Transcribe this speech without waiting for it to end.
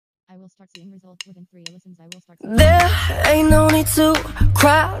will start seeing results within 3 listens. I will start. There ain't no need to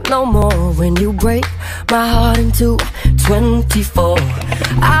cry no more when you break my heart into 24.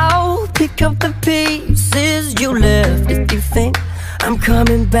 I'll pick up the pieces you left. If you think I'm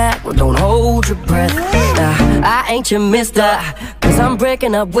coming back, well, don't hold your breath. I ain't your mister, cause I'm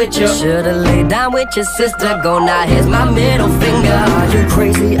breaking up with you. Should've laid down with your sister. Go now, here's my middle finger. Are you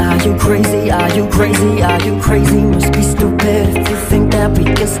crazy? Are you crazy? Are you crazy? Are you crazy? Must be stupid if you think that we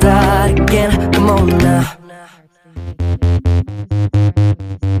can start again. Come on now.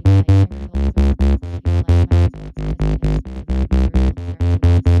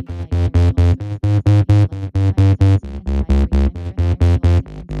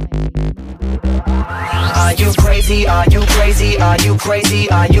 Are you crazy? Are you crazy? Are you crazy?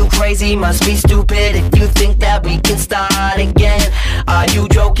 Are you crazy? Must be stupid if you think that we can start again. Are you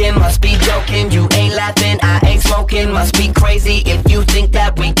joking? Must be joking. You ain't laughing, I ain't smoking. Must be crazy if you think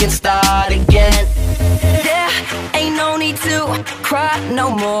that we can start again. There ain't no need to cry no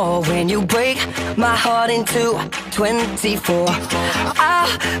more when you break my heart into 24.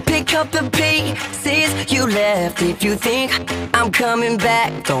 I'll pick up the pieces you left. If you think I'm coming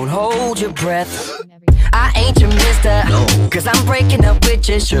back, don't hold your breath. I ain't your mister, cause I'm breaking up with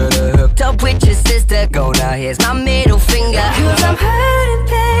you. Should've hooked up with your sister. Go now, here's my middle finger. Cause I'm hurting,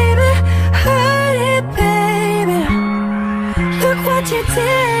 baby, hurting, baby. Look what you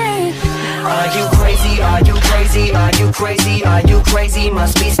did. Are you crazy? Are you crazy? Are you crazy? Are you crazy?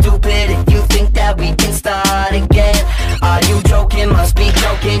 Must be stupid if you think that we can start again. Are you joking? Must be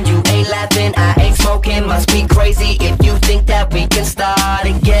joking. You ain't laughing, I ain't smoking. Must be crazy if you think that we can start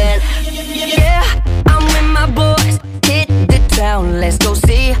again. Yeah, I'm with my boys, hit the town. Let's go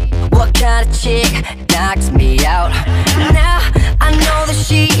see what kind of chick knocks me out. Now I know that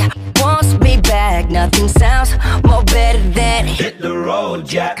she wants me back. Nothing sounds more better than hit the road,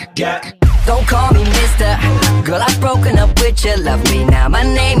 Jack, Jack. Don't call me mister, girl, I've broken up with you. Love me now, my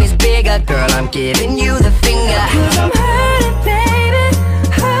name is bigger. Girl, I'm giving you the finger. Cause I'm hurting, baby,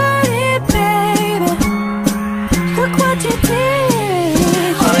 hurting, baby. Look what you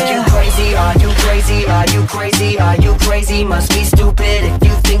did. Are you crazy? Are you crazy? Are you crazy? Are you crazy? Must be stupid if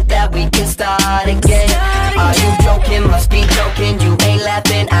you think that we can start again. Are you joking? Must be joking. You ain't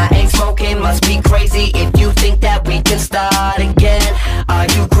laughing, I ain't smoking. Must be crazy if you think that we can start again. Are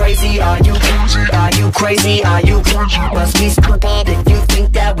you crazy? Are you crazy? Are you crazy? Are you crazy? Must be stupid if you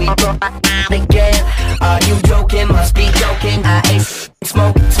think that we can start again. Are you joking? Must be joking. I ain't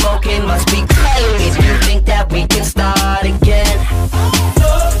smoking. Must be crazy if you think that we can start again.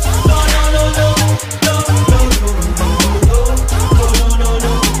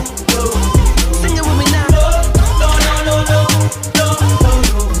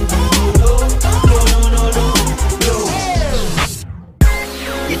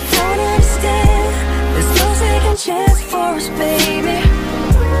 Chance for us, baby.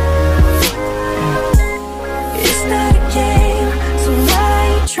 It's not a game, so why are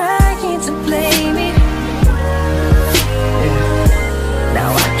you trying to play me? Now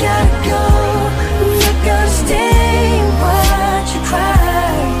I gotta go, you're gonna stay, watch you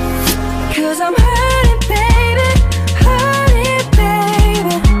cry. Cause I'm hurting, baby, hurting,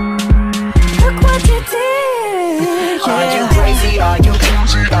 baby. Look what you did. Are you crazy? Are you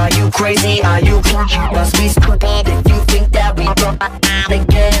crazy? Are you crazy? Are you crazy? Must be stupid if you think that we can start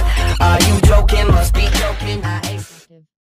again. Are you joking? Must be joking.